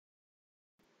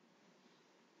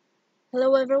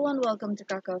Hello everyone, welcome to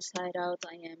Kakau's Hideout.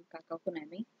 I am Kakau.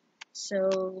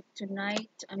 So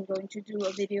tonight I'm going to do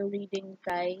a video reading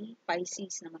kay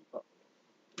Pisces naman po.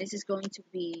 This is going to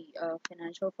be a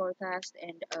financial forecast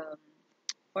and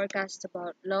forecast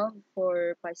about love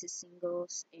for Pisces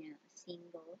singles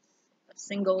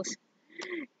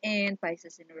and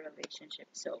Pisces in a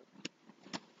relationship. So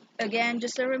again,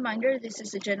 just a reminder, this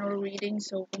is a general reading.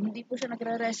 So kung hindi po siya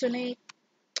nagre-resonate,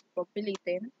 huwag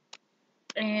pilitin.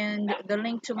 And the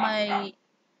link to my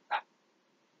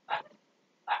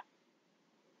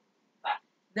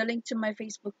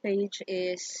Facebook page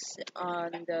is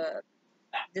on the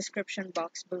description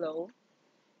box below.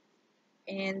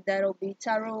 And that'll be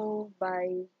Tarot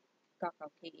by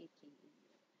Kakau, K-A-K-A.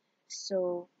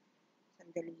 So,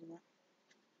 sandali nga.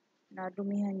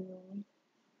 Nadumihan yung...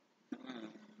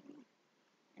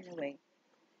 Anyway.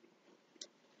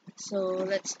 So,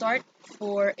 let's start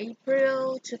for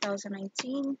April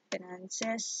 2019.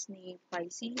 Finances ni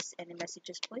Pisces. Any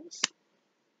messages, please?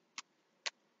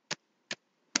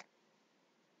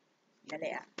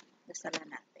 Dali dasalan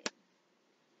natin.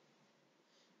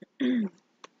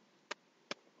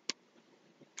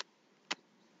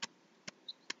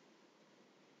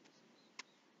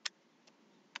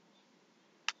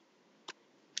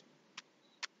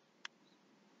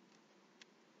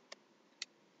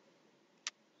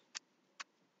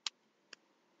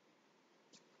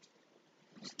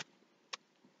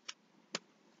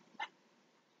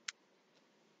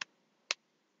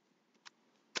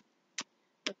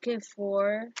 Okay,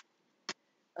 for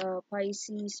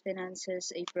Pisces Finances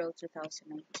April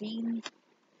 2019.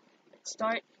 Let's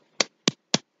start.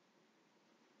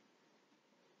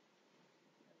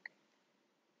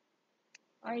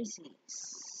 Pisces.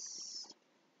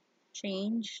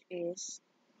 Change is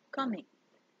coming.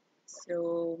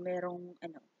 So, merong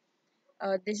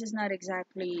this is not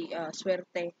exactly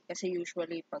swerte kasi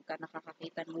usually pagka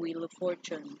nakakakita ng Wheel of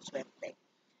Fortune, swerte.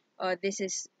 This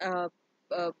is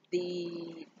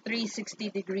the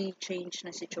 360-degree change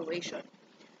na situation.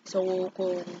 So,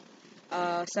 kung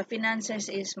sa finances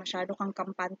is masyado kang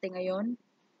kampante ngayon,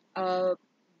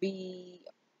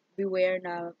 beware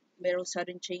na merong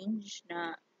sudden change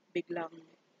na biglang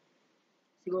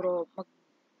siguro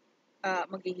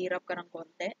maghihirap ka ng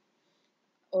konti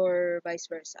or vice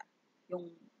versa.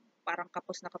 Yung parang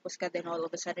kapos na kapos ka, then all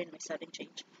of a sudden may sudden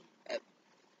change.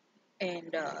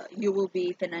 And you will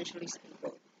be financially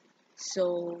stable.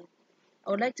 So, I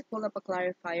would like to pull up a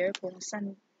clarifier kung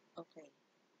saan, okay,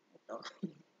 ito.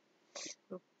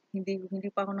 hindi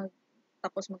pa ako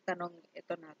tapos magtanong,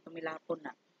 ito na, tumilapon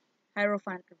na.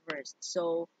 Hierophant reversed.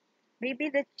 So, maybe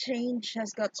the change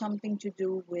has got something to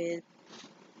do with,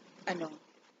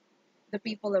 the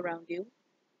people around you.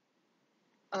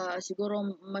 Siguro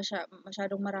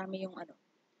masyadong marami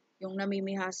yung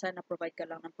namimihasa na provide ka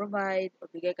lang ng provide, o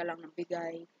bigay ka lang ng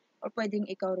bigay, or pwedeng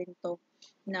ikaw rin to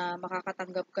na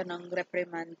makakatanggap ka ng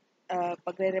reprimand,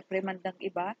 pagre-reprimand ng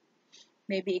iba,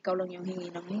 maybe ikaw lang yung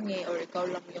hingi ng hingi, or ikaw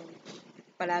lang yung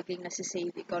palaging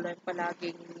nasisave, ikaw lang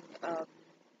palaging,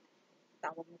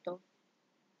 tawag nito,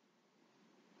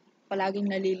 palaging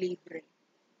nalilibre.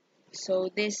 So,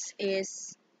 this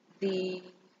is the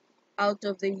out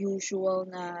of the usual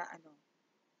na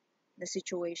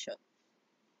situation.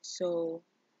 So,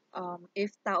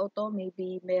 if tao to,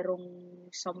 maybe merong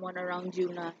someone around you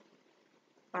na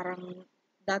parang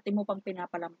dati mo pang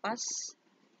pinapalampas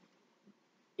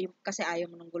kasi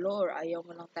ayaw mo ng gulo or ayaw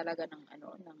mo lang talaga ng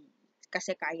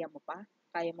kasi kaya mo pang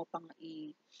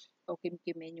o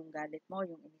kimkimin yung galit mo,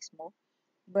 yung inis mo.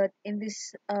 But in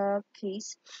this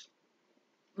case,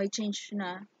 may change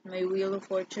na, may Wheel of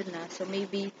Fortune na. So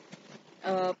maybe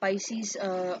Pisces,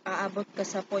 aabot ka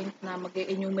sa point na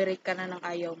mag-enumerate ka na ng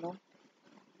ayaw mo.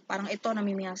 Parang ito,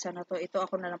 namimiyasa na to. Ito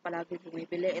ako na lang palagi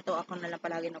bumibili. Ito ako na lang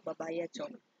palagi nagbabayad. So,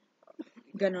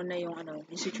 ganun na yung yung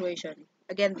situation.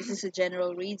 Again, this is a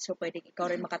general read, so pwedeng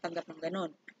ikaw rin makatanggap ng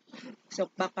ganun.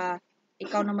 So, baka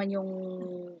ikaw naman yung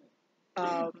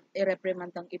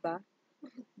i-reprimand ng iba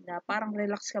na parang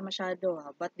relax ka masyado,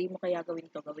 ba't di mo kaya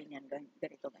gawin to, gawin yan,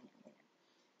 ganito, ganyan.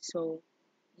 So,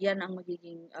 yan ang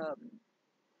magiging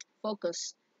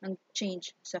focus ng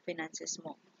change sa finances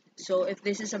mo. So, if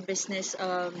this is a business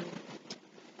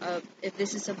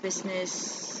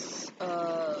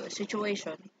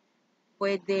situation,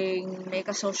 pwedeng may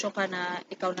kasosyo ka na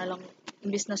ikaw na lang,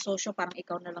 imbis na sosyo, parang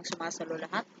ikaw na lang sumasalo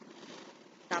lahat.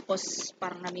 Tapos,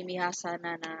 parang namimihasa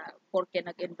na porke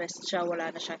nag-invest siya,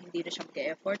 hindi na siya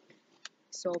mag-effort.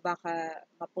 So, baka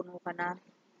mapuno ka na,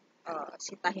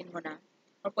 sitahin mo na.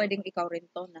 Or pwedeng ikaw rin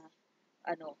to na,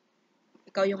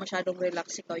 ikaw yung masyadong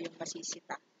relax, ikaw yung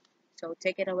masisita. So,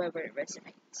 take it however it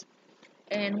resonates.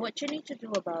 And what you need to do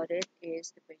about it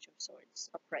is the Page of Swords,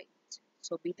 upright.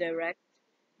 So be direct,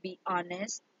 be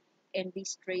honest, and be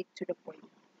straight to the point.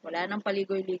 Wala nang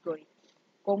paligoy-ligoy.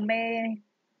 Kung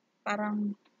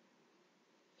parang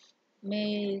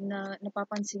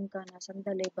napapansin ka na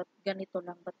sandali, ba't ganito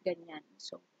lang, ba't ganyan?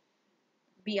 So,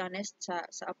 be honest sa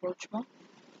approach mo.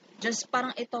 Just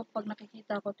parang ito, pag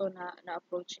nakikita ko to na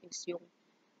approach is yung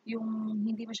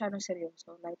hindi masyadong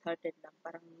seryoso, lighthearted lang,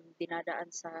 parang dinadaan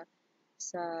sa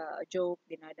joke,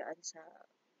 dinadaan sa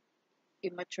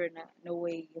immature na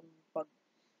way yung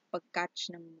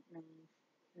pag-catch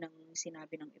ng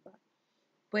sinabi ng iba.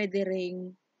 Pwede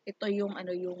ring ito yung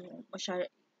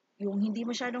yung hindi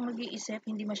masyadong nag-iisip,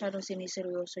 hindi masyadong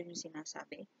siniseryoso yung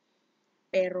sinasabi.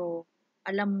 Pero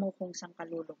alam mo kung saan ka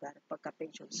lulugar pagka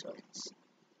Page of Swords.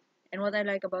 And what I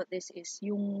like about this is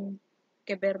yung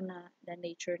keber na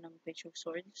nature ng Page of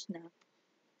Swords na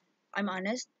I'm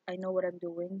honest, I know what I'm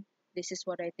doing, this is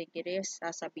what I think it is,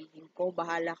 sasabihin ko,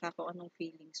 bahala ka kung anong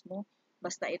feelings mo,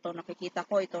 basta ito nakikita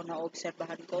ko, ito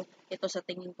naobserbahan ko, ito sa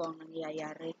tingin ko ang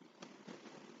nangyayari,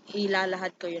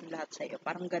 ilalahad ko yun lahat sa'yo.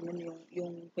 Parang ganun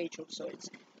yung Page of Swords.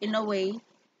 In a way,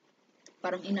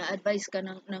 parang ina-advise ka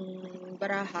ng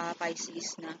baraha,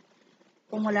 Pisces, na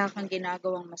kung wala kang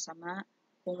ginagawang masama,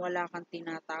 kung wala kang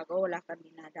tinatago, wala kang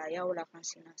dinadaya, wala kang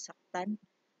sinasaktan,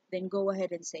 then go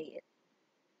ahead and say it.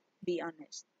 Be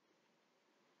honest.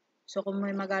 So, kung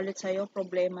may magalit sa'yo,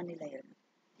 problema nila yun.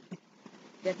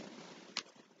 Ganun.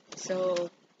 So,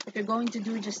 if you're going to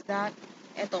do just that,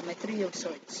 eto, may Three of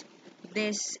Swords.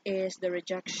 This is the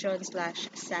rejection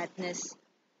 / sadness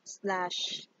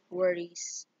 /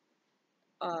 worries.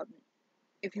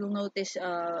 If you'll notice,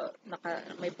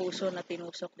 may puso na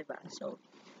tinusok, diba? So,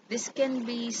 this can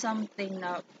be something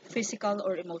na physical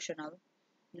or emotional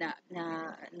na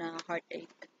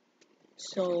heartache.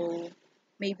 So,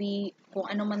 maybe kung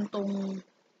ano man tong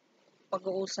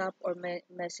pag-uusap or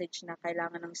message na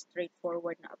kailangan ng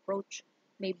straightforward na approach,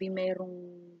 maybe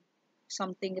merong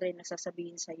something rin na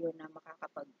sasabihin sa'yo na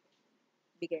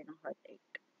makakapagbigay ng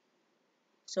heartache.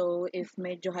 So, if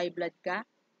medyo high blood ka,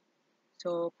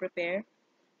 so prepare.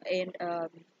 And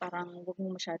parang huwag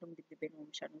mo masyadong dibdibin, mo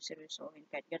masyadong seryosohin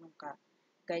kahit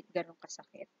ganun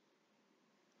kasakit.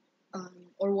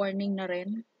 Or warning na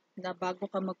rin na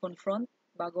bago ka mag-confront,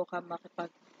 bago ka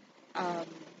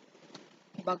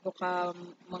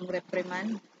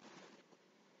mang-reprimand,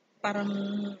 parang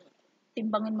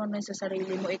timbangin mo na sa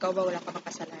sarili mo, ikaw ba wala ka bang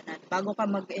kasalanan? Bago ka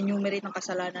mag-enumerate ng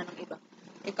kasalanan ng iba,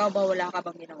 ikaw ba wala ka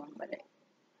bang ginawang mali?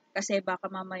 Kasi baka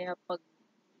mamaya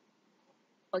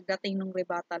pagdating ng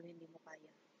rebuttal, hindi mo kaya.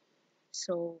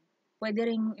 So, pwede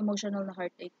ring emotional na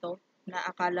heartache to, na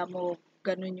akala mo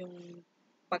ganun yung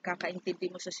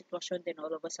pagkakaintindi mo sa sitwasyon, then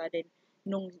all of a sudden,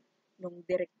 nung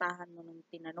direktahan mo ng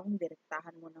tinanong,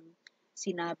 direktahan mo ng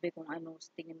sinabi kung ano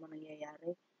sa tingin mo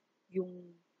nangyayari,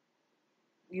 yung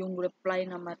reply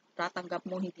na matatanggap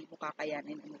mo, hindi mo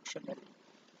kakayanin emotionally.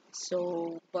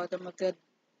 So, bottom of the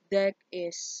deck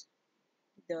is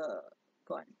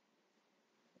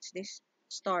what's this?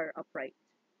 Star upright.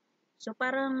 So,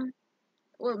 parang,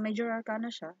 well, major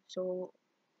arcana siya. So,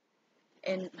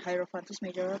 and Hierophant is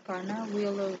major arcana.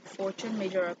 Wheel of Fortune,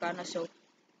 major arcana. So,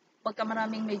 pagka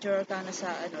maraming major arcana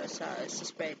sa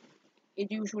spread,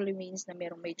 it usually means na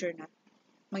merong major na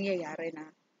mangyayari na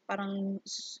parang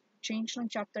change ng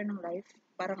chapter ng life.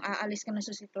 Parang aalis ka na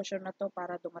sa sitwasyon na to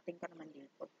para dumating ka naman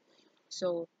dito.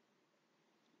 So,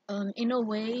 in a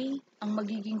way, ang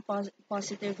magiging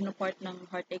positive na part ng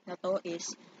heartache na to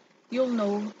is you'll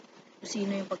know kung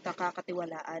sino yung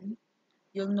pagkakatiwalaan,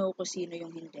 you'll know kung sino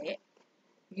yung hindi,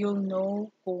 you'll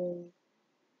know kung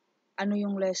ano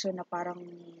yung lesson na parang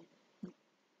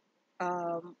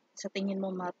sa tingin mo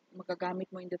magagamit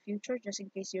mo in the future just in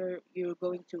case you're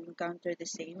going to encounter the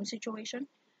same situation.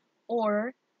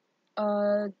 Or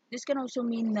this can also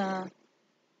mean na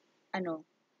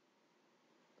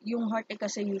yung heartache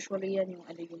kasi usually yan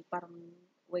yung parang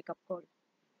wake up call.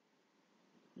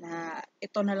 Na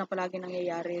ito na lang palagi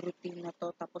nangyayari, routine na to,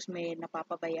 tapos may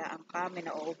napapabayaan ka, may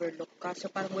na-overlook ka. So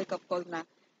parang wake up call na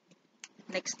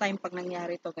next time pag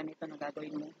nangyari to, ganito na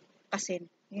gagawin mo. Kasi,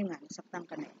 yun nga, nasaktan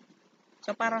ka na yun.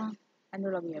 So parang,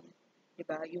 lang yun.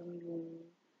 Diba? Yung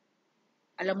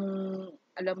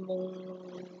alam mong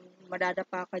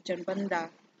madadapa ka dyan banda,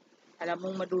 alam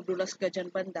mong madudulas ka dyan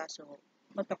banda, so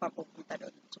magkapapupunta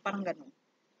doon. So parang ganun.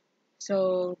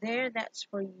 So that's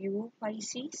for you,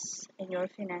 Pisces, and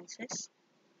your finances.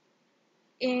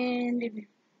 And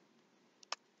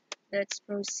let's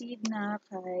proceed na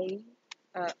kay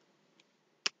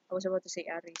I was about to say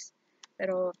Aries,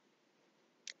 pero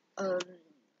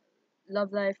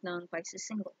love life ng Pisces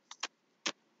single.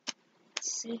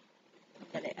 Let's see.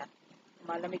 Dali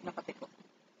malamig na kape ko.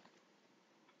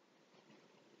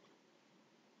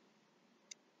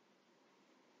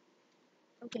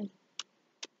 Okay.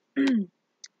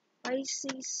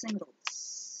 Pisces singles.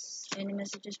 Any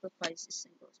messages for Pisces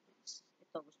singles, please?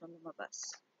 Ito, gusto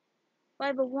lumabas.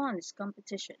 5 of Wands,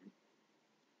 competition.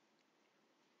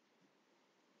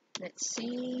 Let's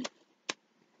see.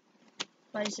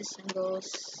 Pisces singles.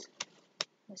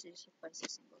 Messages for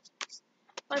Pisces singles, please.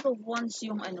 5 of Wands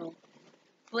yung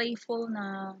playful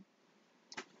na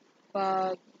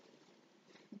pag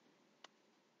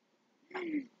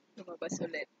lumabas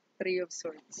ulit. 3 of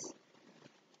Swords.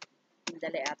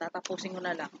 Dali tatapusin ko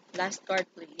na lang. Last card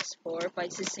please for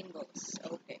Pisces singles.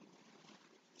 Okay.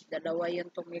 Dalawa yung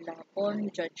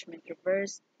tumilapon, Judgment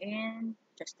reversed, and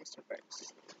Justice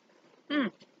reversed.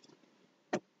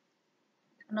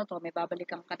 Ano to? May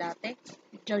babalikan ka dati?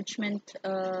 Judgment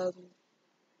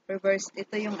reversed.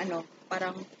 Ito yung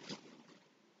parang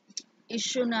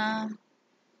issue na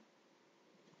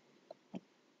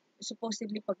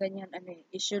supposedly pag ganyan,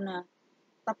 issue na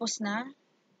tapos na,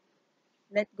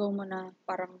 let go mo na,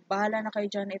 parang bahala na kayo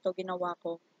dyan, ito ginawa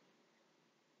ko.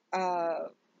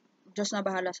 Diyos na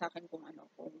bahala sa akin kung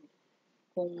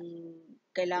kung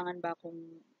kailangan ba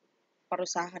akong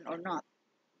parusahan or not.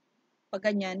 Pag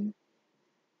ganyan,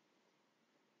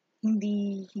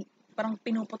 hindi, parang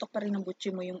pinuputok pa rin ng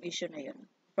butchi mo yung issue na yun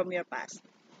from your past.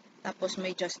 Tapos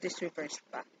may justice reversed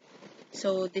pa.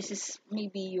 So, this is,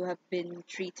 maybe you have been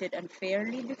treated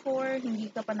unfairly before, hindi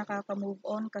ka pa nakaka-move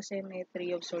on kasi may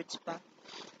 3 of Swords pa.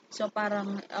 So,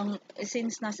 parang,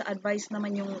 since nasa advice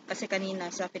naman yung, kasi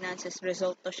kanina sa finances,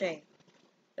 result to siya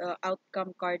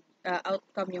outcome card,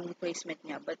 outcome yung placement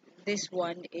niya. But this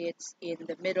one, it's in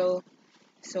the middle,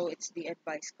 so it's the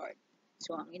advice card.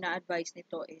 So, ang ina-advise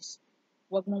nito is,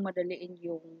 huwag mong madaliin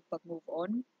yung pag-move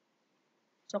on.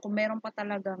 So, kung meron pa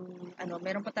talagang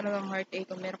heartache,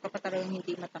 kung meron ka pa talagang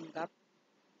hindi matanggap,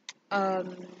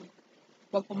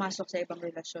 huwag pumasok sa ibang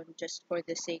relasyon just for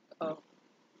the sake of,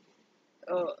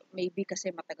 maybe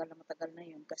kasi matagal na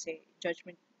yun, kasi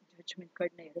judgment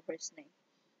card na yun, reverse na yun.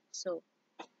 So,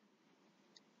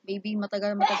 maybe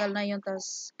matagal na yun,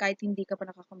 tas kahit hindi ka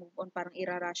pa nakaka-move on, parang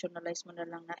ira-rationalize mo na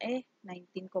lang na,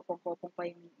 19 kopong-kopong pa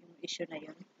yung issue na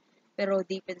yun. Pero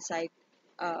deep inside,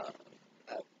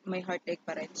 may heartache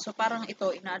pa rin. So, parang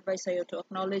ito, ina-advise sa'yo to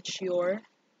acknowledge your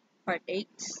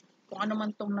heartaches. Kung ano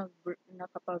man itong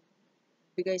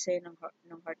nakapagbigay sa'yo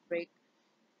ng heartbreak,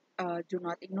 do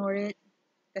not ignore it.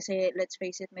 Kasi, let's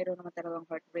face it, mayroon naman talagang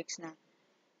heartbreaks na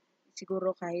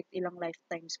siguro kahit ilang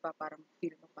lifetimes pa, parang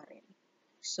feel mo pa rin.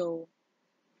 So,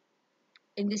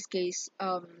 in this case,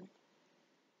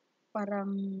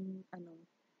 parang,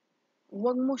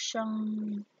 huwag mo siyang,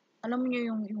 alam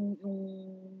niyo yung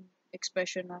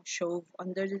expression na shove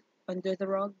under the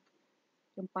rug,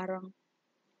 yung parang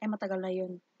matagal na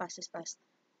yun, past.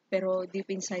 Pero deep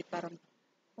inside parang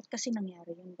ba't kasi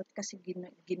nangyari yun? Ba't kasi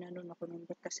ginanon ako nun?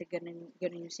 Ba't kasi ganun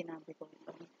yung sinabi ko?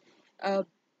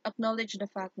 Acknowledge the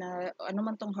fact na ano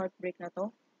man tong heartbreak na to,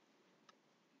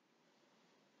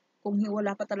 kung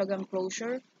wala pa talagang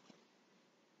closure,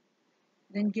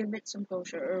 then give it some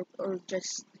closure or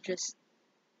just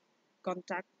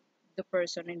contact the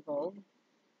person involved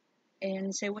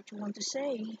and say what you want to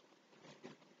say.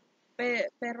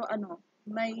 Pero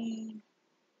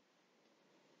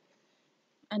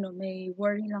may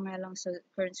worry lang nga lang sa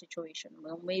current situation.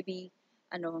 Well, maybe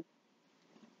 5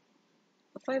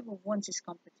 of Wands is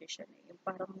competition. Yung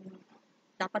parang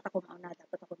dapat ako mauna,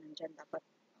 dapat ako nandyan, dapat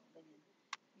ganyan.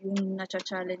 Yung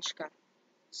na-challenge ka.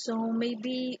 So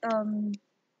maybe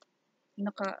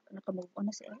naka-move on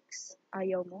na si ex?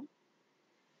 Ayaw mo?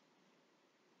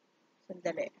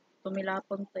 Sandali.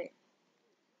 Tumilapon to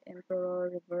Emperor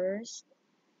reversed.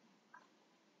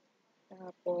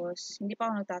 Tapos, hindi pa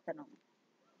ako nagtatanong.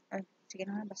 Sige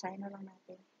na, basahin na lang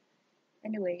natin.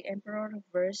 Anyway, Emperor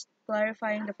reversed,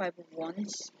 clarifying the 5 of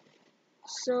Wands.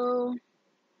 So,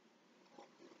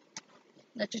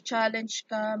 na-challenge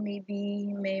ka,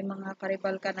 maybe may mga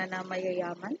karibal ka na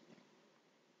mayayaman.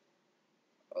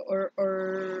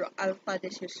 Or alpha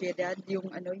de sociedad, yung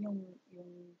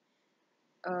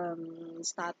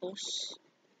status.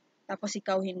 Tapos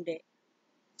ikaw hindi.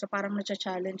 So, parang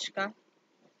na-challenge ka.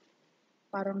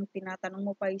 Parang tinatanong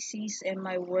mo, Pisces, am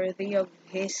I worthy of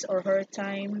his or her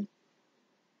time?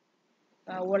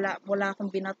 Wala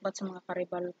akong binatbat sa mga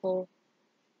karibal ko.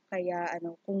 Kaya,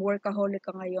 kung workaholic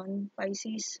ka ngayon,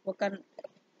 Pisces,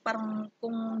 parang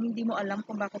kung hindi mo alam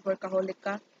kung bakit workaholic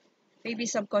ka, maybe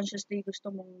subconsciously gusto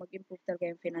mong mag-improve talaga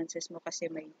yung finances mo kasi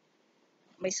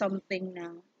may something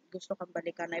na gusto kang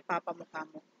balikan na ipapamukha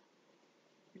mo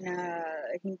na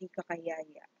hindi ka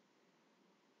kayaya.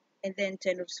 And then,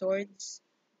 Ten of Swords.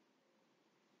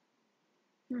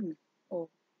 Oh,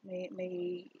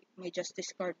 may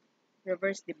Justice card.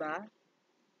 Reverse, di ba?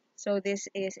 So, this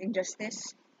is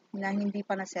injustice na hindi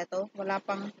pa na-settle. Wala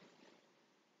pang,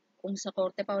 kung sa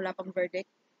korte pa, wala pang verdict.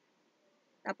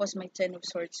 Tapos, may Ten of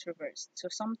Swords reversed. So,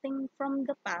 something from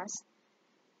the past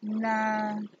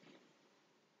na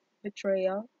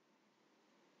betrayal.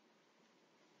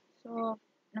 So,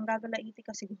 nanggagalaiti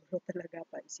ka siguro talaga,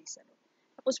 Pisces.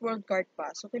 Tapos, world card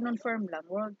pa. So, kinonfirm lang.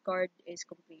 World card is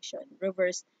completion.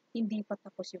 Reverse, hindi pa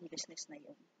tapos yung business na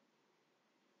yun.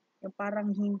 Yung parang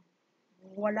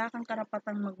wala kang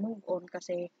karapatang mag-move on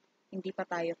kasi hindi pa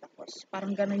tayo tapos.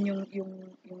 Parang ganun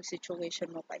yung situation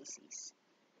mo, Pisces.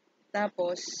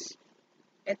 Tapos,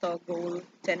 ito, goal,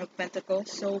 Ten of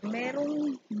Pentacles. So,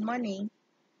 merong money,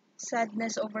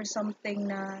 sadness over something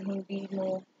na hindi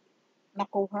mo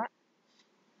nakuha.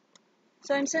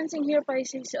 So, I'm sensing here,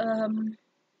 Pisces,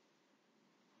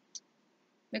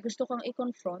 may gusto kang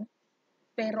i-confront,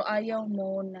 pero ayaw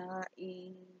mo na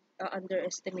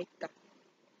i-underestimate ka.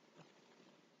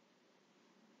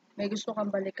 May gusto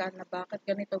kang balikan na bakit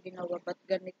ganito ginawa, ba't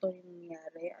ganito yung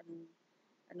nangyari,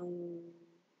 anong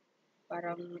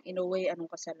parang in a way,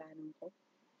 anong kasalanan ko.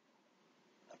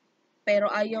 Pero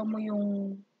ayaw mo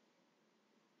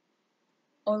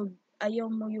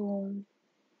yung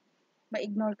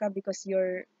ma-ignore ka because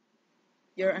you're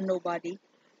a nobody.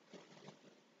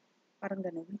 Parang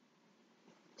ganun.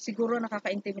 Siguro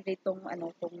nakaka-intimidate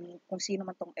kung sino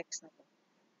man tong ex na to.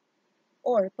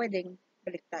 Or pwedeng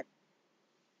baliktad.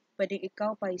 Pwedeng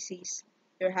ikaw, Pisces,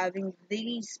 you're having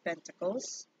these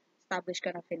pentacles, established ka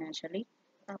na financially,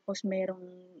 tapos merong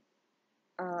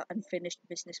unfinished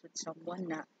business with someone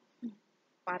na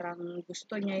parang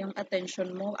gusto niya yung attention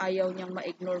mo, ayaw niyang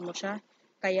ma-ignore mo siya,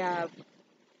 kaya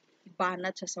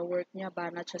banat siya sa work niya,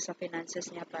 banat siya sa finances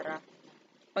niya para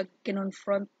pag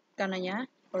kinonfront ka na niya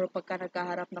or pagka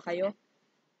nagkaharap na kayo,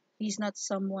 he's not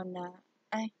someone na,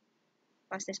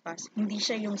 past is past. Hindi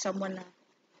siya yung someone na,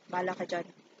 bala ka dyan,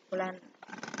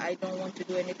 I don't want to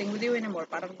do anything with you anymore.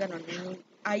 Parang ganun.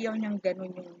 Ayaw niyang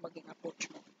ganun yung maging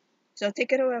approach mo. So,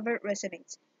 take it however it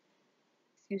resonates.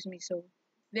 Excuse me. So,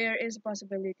 there is a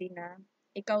possibility na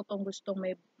ikaw tong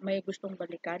may gustong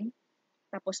balikan,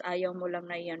 tapos ayaw mo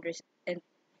lang na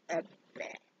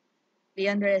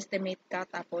i-underestimate ka,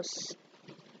 tapos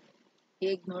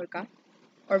i-ignore ka,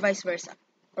 or vice versa.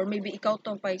 Or maybe ikaw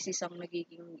tong Pisces ang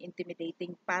nagiging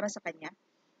intimidating para sa kanya,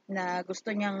 na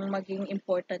gusto niyang maging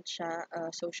important siya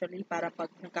socially para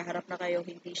pag nagkaharap na kayo,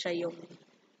 hindi siya yung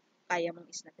kaya mong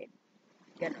isnapin.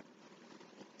 Ganon.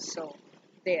 So,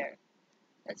 there.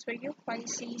 That's for you,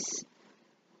 Pisces.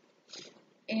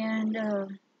 And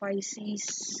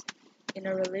Pisces in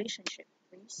a relationship,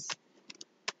 please.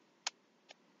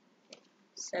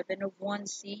 Seven of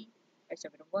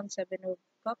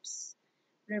Cups.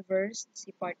 Reversed,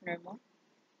 si partner mo.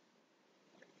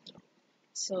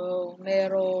 So,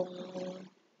 merong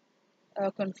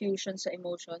confusion sa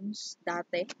emotions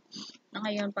dati, na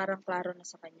ngayon parang klaro na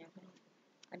sa kanya kung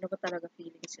ano ba talaga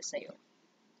feelings siya sa'yo.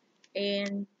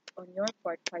 And on your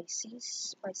part,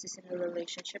 Pisces in a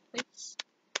relationship, please.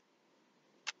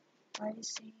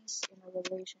 Pisces in a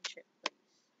relationship, please.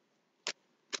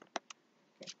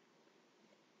 Okay.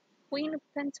 Queen of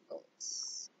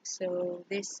Pentacles. So,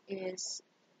 this is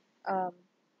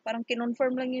parang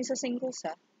kinonfirm lang yun sa singles,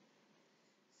 ha?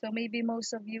 So, maybe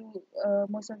most of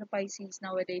the Pisces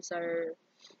nowadays are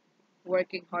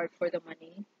working hard for the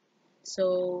money.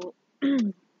 So,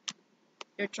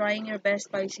 you're trying your best,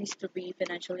 Pisces, to be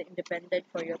financially independent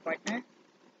for your partner.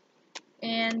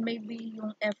 And maybe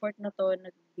yung effort na to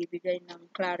nagbibigay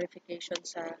ng clarification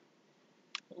sa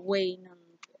way ng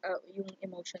yung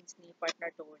emotions ni partner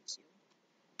towards you.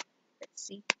 Let's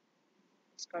see.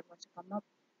 This card wants to come up.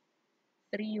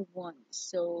 3 of Wands.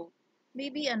 So,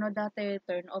 maybe dati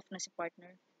turn off na si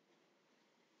partner.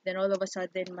 Then all of a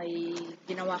sudden, may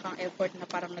ginawa kang effort na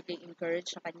parang naging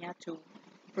encourage sa kanya to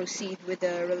proceed with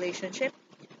the relationship.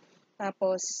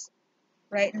 Tapos,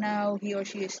 right now, he or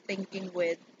she is thinking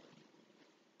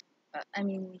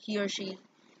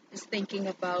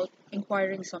about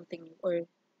inquiring something new or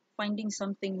finding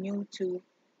something new to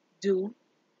do.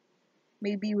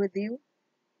 Maybe with you.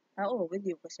 With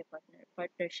you kasi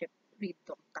partnership. Read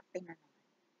to. Katinga naman.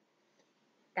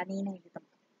 Kanina hindi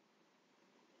tama.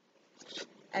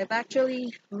 I've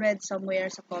actually read somewhere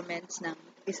sa comments ng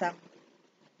isang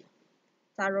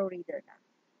tarot reader na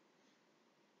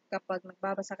kapag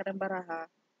nagbabasa ka ng baraha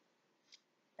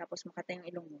tapos makata yung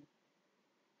ilong mo,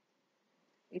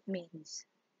 it means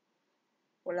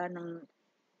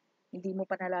hindi mo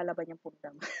pa nalalaban yung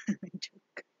pundang.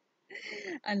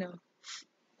 ano,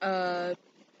 uh,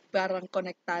 parang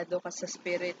konektado ka sa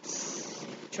spirits.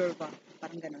 Sure ba?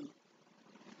 Parang ganun.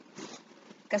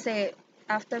 Kasi,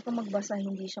 after ko magbasa,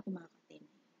 hindi siya kumakatin.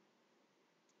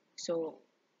 So,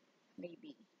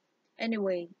 maybe.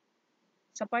 Anyway,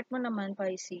 sa part mo naman,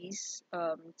 Pisces,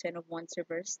 Ten of Wands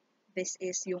reversed, this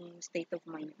is yung state of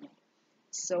mind mo.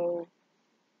 So,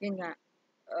 yun nga,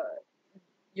 uh,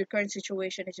 your current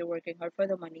situation is you're working hard for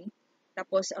the money.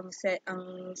 Tapos,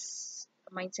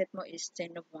 mindset mo is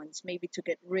Ten of Wands, maybe to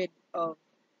get rid of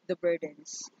the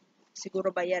burdens.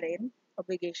 Siguro bayarin,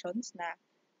 obligations na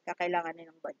kakailanganin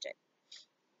ng budget.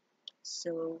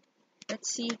 So, let's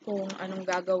see kung anong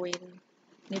gagawin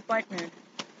ni partner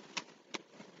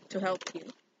to help you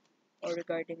or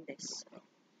regarding this.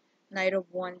 Knight of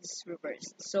Wands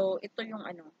reversed. So, ito yung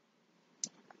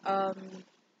um,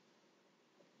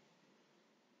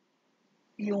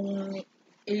 yung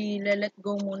i-let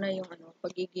go muna yung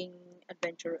pagiging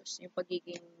adventurous, yung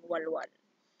pagiging walwal.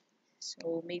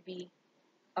 So, maybe,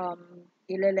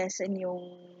 ile-lessen yung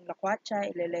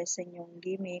lakwatsa, ile-lessen yung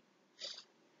gimmick,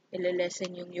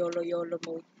 ile-lessen yung YOLO-YOLO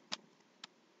mode.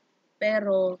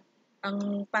 Pero,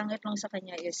 ang pangit lang sa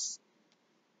kanya is,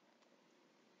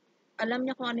 alam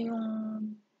niya kung ano yung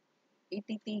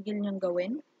ititigil niyang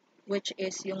gawin, which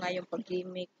is yung nga yung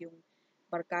pag-gimmick, yung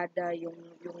barkada, yung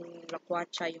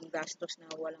lakwatsa, yung gastos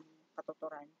na walang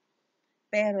katuturan.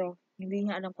 Pero, hindi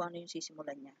niya alam kung ano yung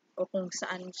sisimulan niya o kung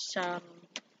saan siyang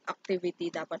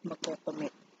activity dapat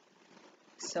magko-commit.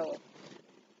 So,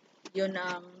 yun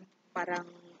ang parang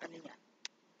niya,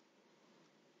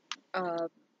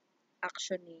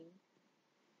 action ni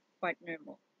partner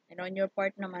mo. And on your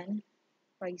part naman,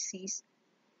 Pisces,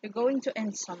 you're going to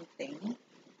end something.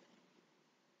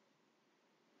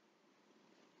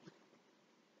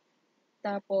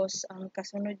 Tapos, ang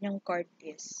kasunod niyang card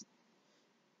is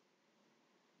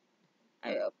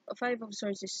Five of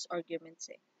Swords is arguments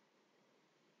eh.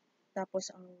 Tapos,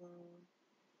 ang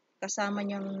kasama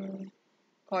niyang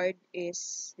card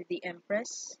is the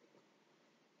Empress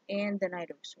and the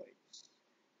Knight of Swords.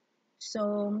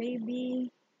 So, maybe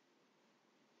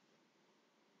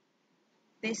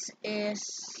this is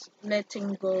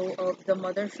letting go of the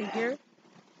mother figure.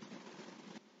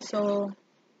 So,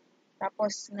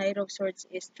 tapos Knight of Swords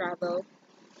is travel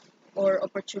or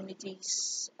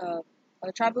opportunities,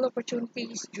 travel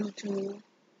opportunities due to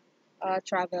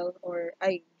travel or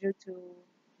due to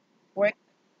work,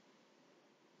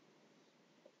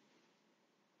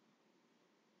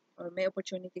 or may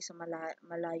opportunity sa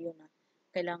malayo na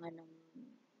kailangan ng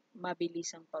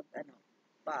mabilisang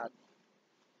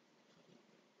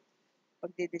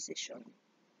pagdedesisyon.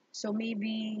 So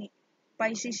maybe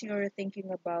Pisces, you're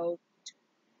thinking about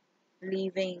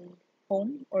leaving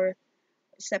home or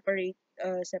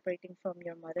separating from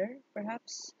your mother,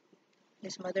 perhaps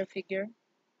this mother figure,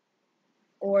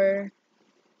 or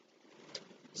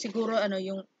siguro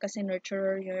yung kasi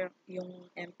nurturer yung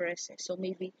Empress eh. So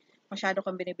maybe masyado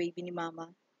kang binibaby ni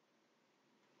mama,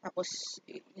 tapos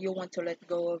you want to let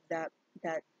go of that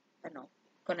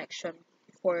connection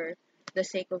for the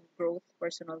sake of growth,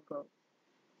 personal growth.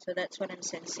 So that's what I'm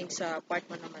sensing sa part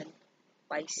mo naman,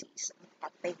 Pisces.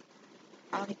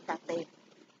 Ang tatay.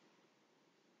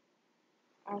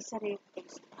 Sorry,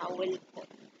 towel po.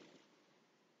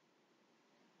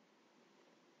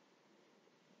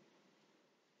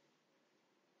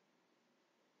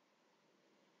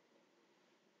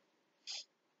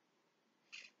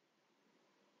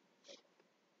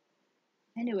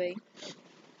 Anyway,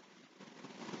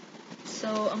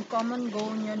 so ang common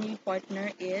goal nyo ni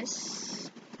partner is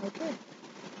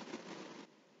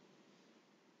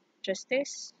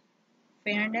justice,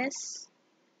 fairness,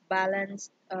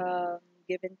 balanced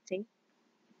give and take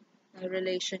ng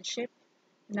relationship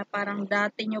na parang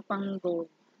dati nyo pang goal,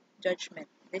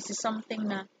 judgment. This is something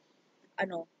na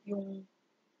yung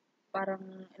parang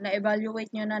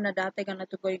na-evaluate nyo na dati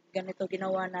ganito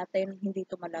ginawa natin, hindi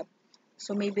tumalab.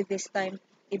 So maybe this time,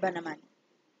 iba naman.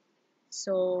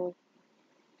 So,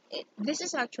 this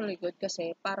is actually good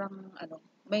kasi parang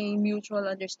may mutual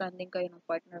understanding kayo ng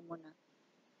partner mo na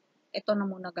ito na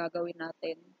muna gagawin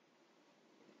natin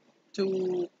to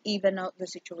even out the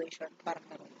situation. Parang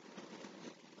gano'n.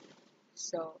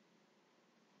 So,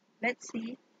 let's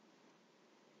see.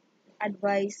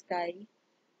 Advice kay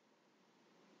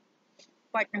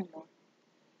partner mo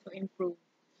to improve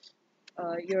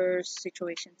your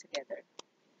situation together.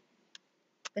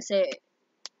 Kasi,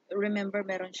 remember,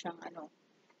 meron siyang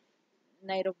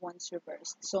Knight of Wands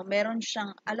reversed. So, meron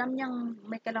siyang, alam niyang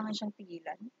may kailangan siyang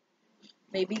tigilan.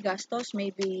 Maybe gastos,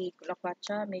 maybe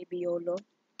lakwatsa, maybe YOLO.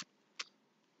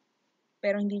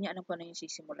 Pero hindi niya alam kung ano yung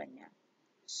sisimulan niya.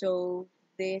 So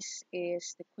this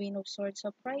is the Queen of Swords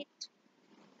upright,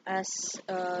 as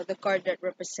the card that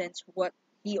represents what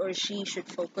he or she should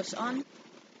focus on.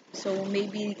 So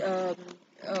maybe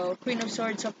Queen of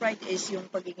Swords upright is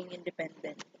yung pagiging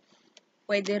independent.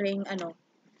 Pwede ring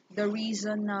the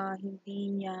reason na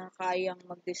hindi niya kayang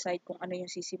mag-decide kung ano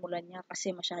yung sisimulan niya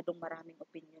kasi masyadong maraming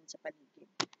opinion sa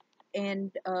paligid.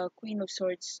 And Queen of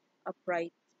Swords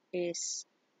upright is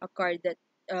a card that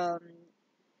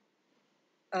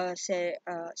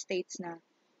states na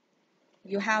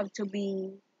you have to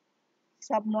be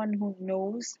someone who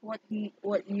knows what you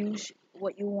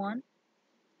want,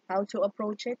 how to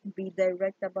approach it, be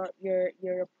direct about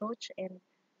your approach, and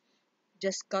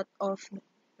just cut off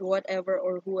whatever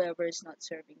or whoever is not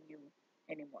serving you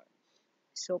anymore.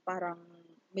 So parang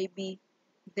maybe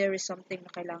there is something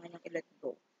na kailangan niyang i-let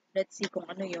go. Let's see kung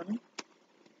ano yun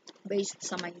based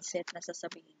sa mindset na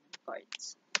sasabihin ng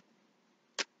cards.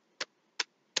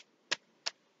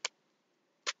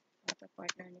 At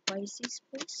partner ni Pisces,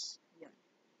 please. Yan.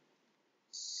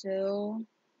 So,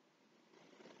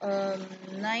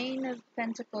 9 of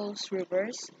Pentacles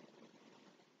reversed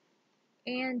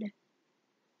and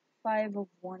 5 of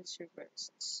Wands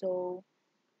reversed. So,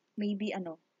 maybe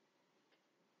 9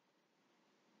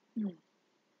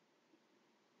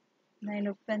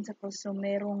 of Pentacles. So,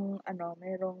 merong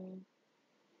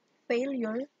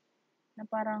failure na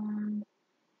parang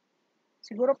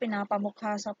siguro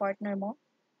pinapamukha sa partner mo.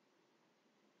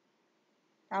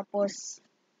 Tapos,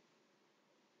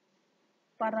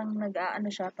 parang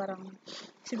siya, parang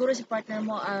siguro si partner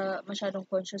mo masyadong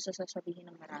conscious sa sasabihin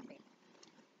ng marami.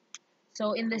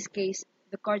 So, in this case,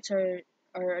 the cards are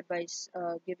advice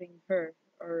giving her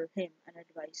or him an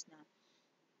advice na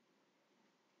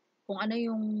kung ano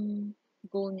yung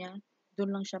goal niya,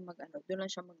 doon lang siya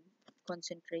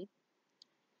mag-concentrate.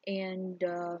 And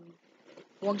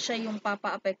wag siya yung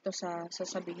papa-apekto sa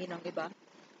sasabihin ng iba,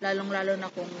 lalong-lalo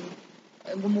na kung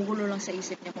gumugulo lang sa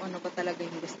isip niya kung ano ba talaga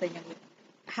yung gusto niya.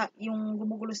 Yung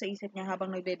gumugulo sa isip niya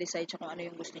habang nagde-decide siya kung ano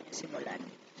yung gusto niya simulan.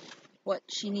 What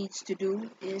she needs to do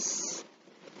is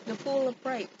the Fool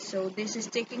upright. So this is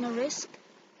taking a risk,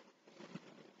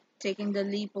 taking the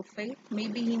leap of faith.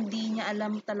 Maybe hindi niya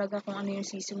alam talaga kung ano yung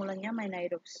sisimulan niya. May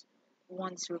Knight of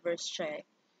Wands reverse siya.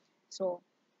 So,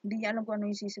 hindi niya alam kung ano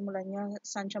yung sisimulan niya,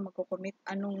 saan siya magko-commit,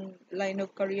 anong line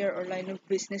of career or line of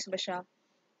business ba siya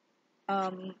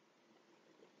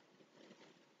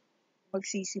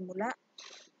magsisimula,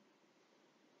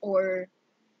 or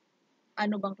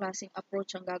ano bang klaseng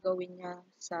approach ang gagawin niya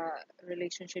sa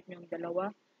relationship niyong dalawa.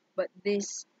 But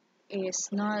this is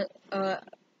not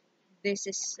this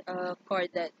is a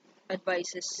card that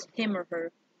advises him or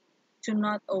her to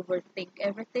not overthink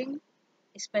everything,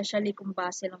 especially kung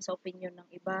base lang sa opinion ng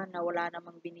iba na wala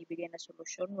namang binibigay na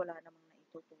solusyon, wala namang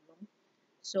naitutulong.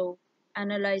 So,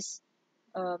 analyze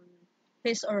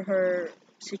his or her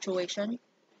situation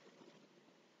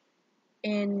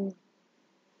and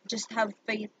just have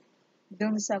faith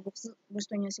dun sa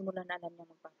gusto niya simulan na alam niya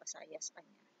magpapasaya sa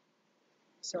kanya.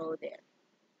 So, there.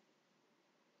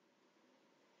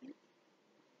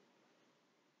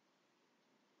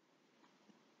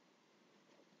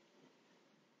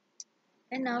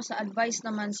 And now, sa advice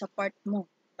naman sa part mo,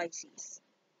 Pisces,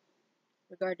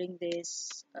 regarding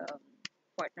this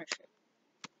partnership.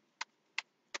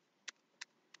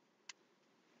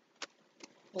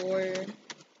 For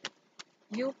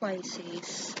you,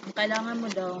 Pisces, ang kailangan mo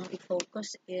daw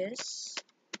i-focus is,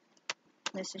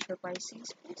 message for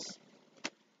Pisces, please.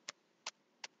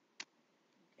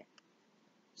 Okay.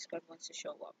 This card wants to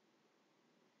show up.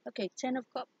 Okay, 10 of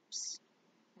Cups.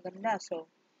 Maganda.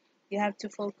 So, you have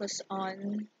to focus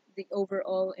on the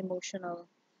overall emotional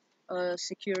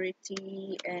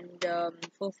security and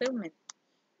fulfillment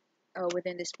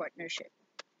within this partnership.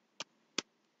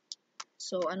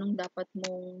 So, anong dapat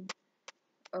mong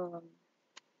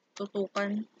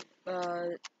tutukan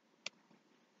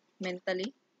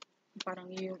mentally? Parang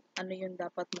ano yung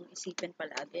dapat mong isipin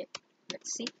palagi.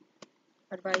 Let's see.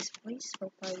 Advice please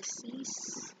for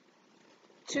Pisces.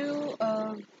 2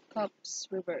 of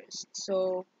Cups reversed.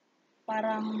 So,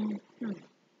 parang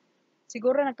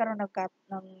siguro nagkaroon ng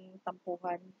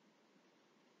tampuhan,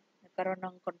 nagkaroon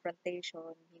ng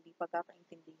confrontation, hindi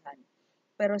pagkakaintindihan.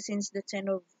 Pero since the 10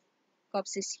 of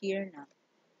Cups is here na,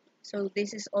 so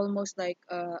this is almost like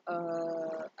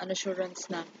an assurance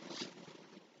na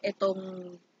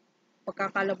itong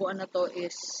pagkakalabuan na to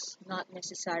is not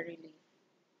necessarily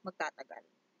magtatagal.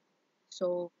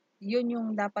 So, yun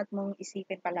yung dapat mong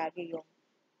isipin palagi,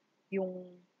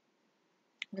 yung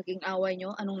naging away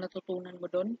nyo, anong natutunan mo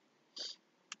doon?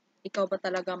 Ikaw ba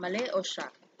talaga mali o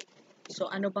siya? So,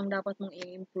 ano bang dapat mong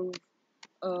i-improve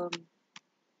um,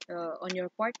 on your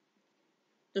part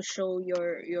to show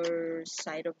your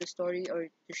side of the story, or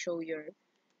to show your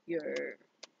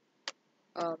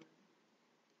um,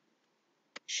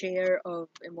 share of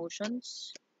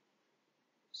emotions.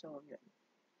 So yun.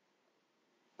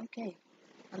 Okay.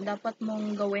 Ang dapat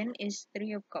mong gawin is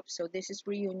Three of Cups. So this is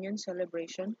reunion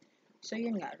celebration. So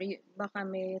yun nga, baka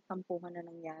may tampuhan na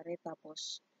nangyari,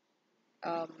 tapos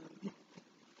um,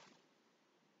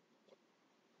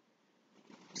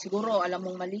 siguro alam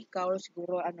mong mali ka, or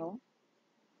siguro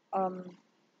um,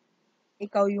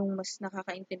 ikaw yung mas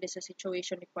nakakaintindi sa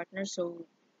situation ni partner, so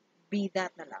be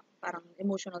that na lang, parang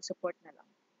emotional support na lang.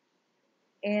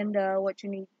 And what you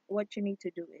need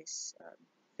to do is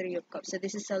Three of Cups. So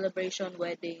this is celebration,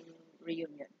 wedding,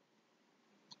 reunion,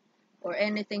 or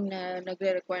anything na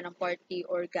nagre-require ng party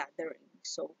or gathering.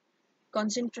 So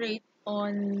concentrate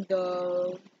on the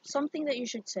something that you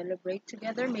should celebrate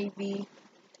together. Maybe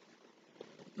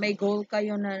may goal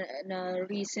kayo na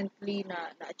recently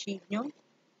na-achieve nyo.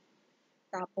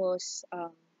 Tapos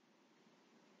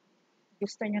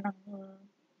gusto nyo ng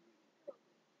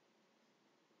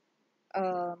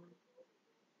um,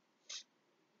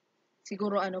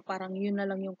 siguro parang yun na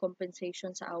lang yung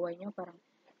compensation sa away nyo. Parang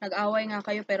nag-away nga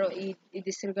kayo, pero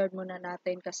i-disregard muna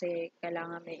natin kasi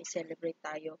kailangan may i-celebrate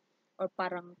tayo. Or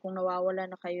parang kung nawawala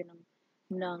na kayo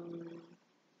ng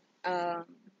um,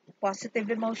 positive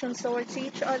emotions towards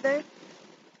each other,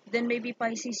 then maybe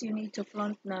Pisces, you need to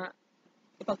flaunt na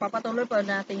ipagpapatuloy pa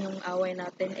natin yung away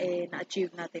natin,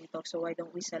 na-achieve natin to. So why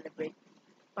don't we celebrate?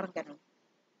 Parang ganun.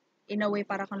 In a way,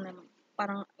 parang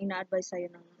ina-advise sa'yo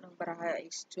ng baraha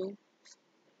is to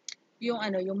yung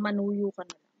manuyo ka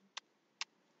na lang.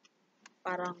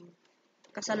 Parang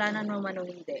kasalanan mo man o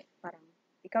hindi, parang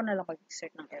ikaw na lang mag-exert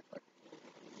ng effort.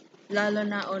 Lalo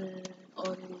na on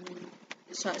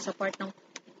sa part ng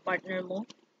partner mo,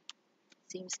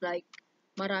 seems like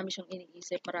marami siyang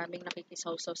iniisip, maraming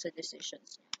nakikisawsaw sa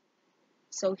decisions niya.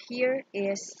 So here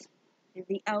is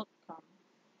the outcome,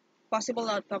 possible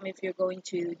outcome if you're going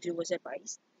to do as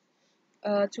advised.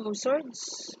 Two of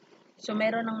Swords. So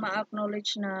meron ng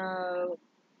ma-acknowledge na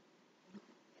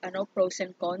pros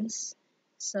and cons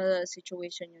sa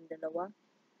situation yung dalawa.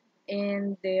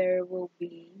 And there will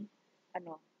be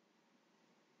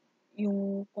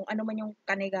yung kung ano man yung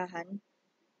kanigahan,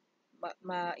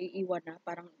 maiiwan na,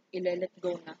 parang ile-let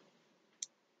go na.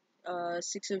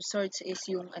 Six of Swords is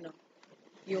yung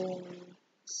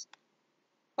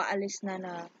paalis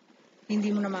na hindi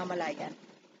mo namamalayan.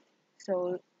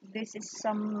 So this is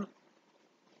some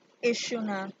issue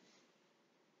na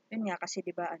yun nga, kasi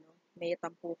 'di ba may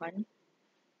tampuhan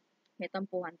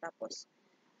tapos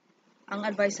ang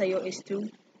advice sa'yo is to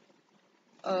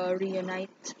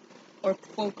reunite or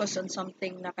focus on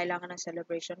something na kailangan ng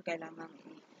celebration, kailangan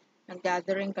ng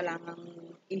gathering, kailangan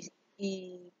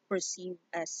i-perceive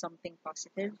as something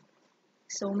positive.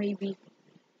 So maybe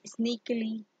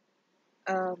sneakily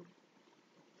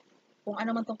kung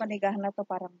ano man tong kanigahan na to,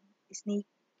 parang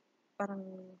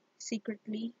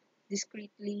secretly,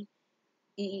 discreetly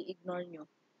i-ignore nyo.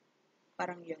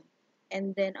 Parang yun.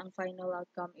 And then ang final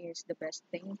outcome is the best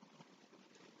thing.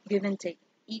 Give and take.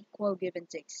 Equal give and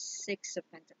take. Six of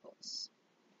Pentacles.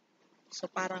 So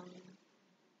parang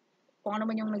kung ano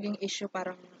man yung naging issue,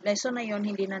 parang lesson na yon,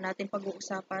 hindi na natin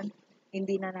pag-uusapan,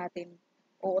 hindi na natin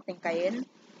uutingkayin.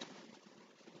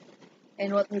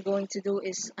 And what we're going to do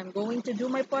is, I'm going to do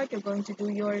my part, you're going to do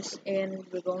yours, and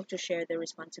we're going to share the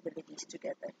responsibilities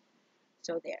together.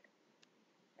 So there.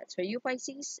 That's for you,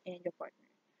 Pisces, and your partner.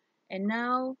 And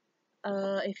now,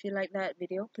 if you like that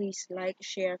video, please like,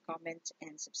 share, comment,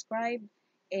 and subscribe.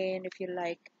 And if you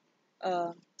like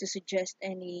to suggest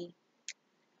any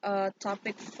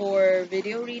topic for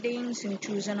video readings and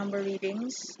choose a number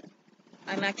readings,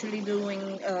 I'm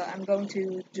going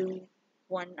to do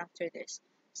one after this.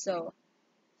 So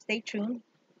stay tuned.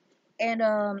 And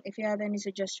if you have any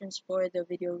suggestions for the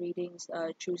video readings,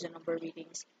 choose a number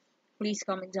readings, please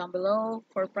comment down below.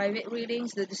 For private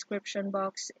readings, the description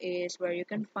box is where you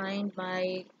can find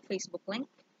my Facebook link.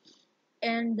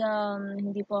 And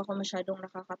hindi po ako masyadong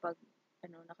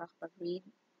nakakapag-read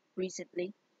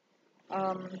recently.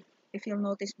 If you'll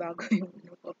notice, bago yung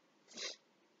ko.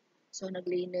 So,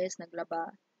 naglinis,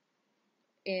 naglaba,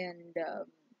 and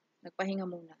nagpahinga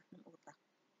muna ng utak.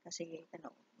 Kasi,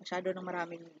 masyado ng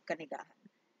maraming kanigahan.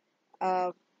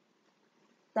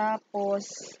 Tapos,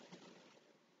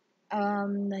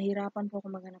 nahirapan po ako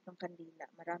maghanap ng kandila.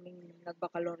 Maraming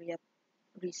nag-baccalaureate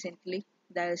recently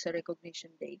dahil sa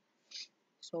recognition day.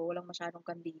 So, walang masyadong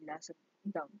kandila sa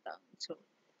downtown. So,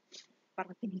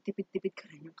 parang tinitipid-tipid ka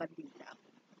rin yung kandila.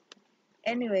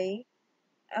 Anyway,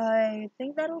 I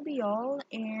think that'll be all.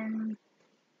 And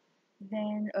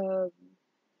then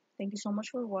thank you so much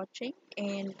for watching,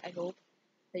 and I hope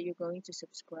that you're going to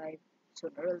subscribe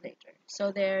sooner or later.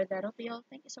 So there, that'll be all.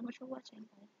 Thank you so much for watching.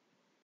 Bye.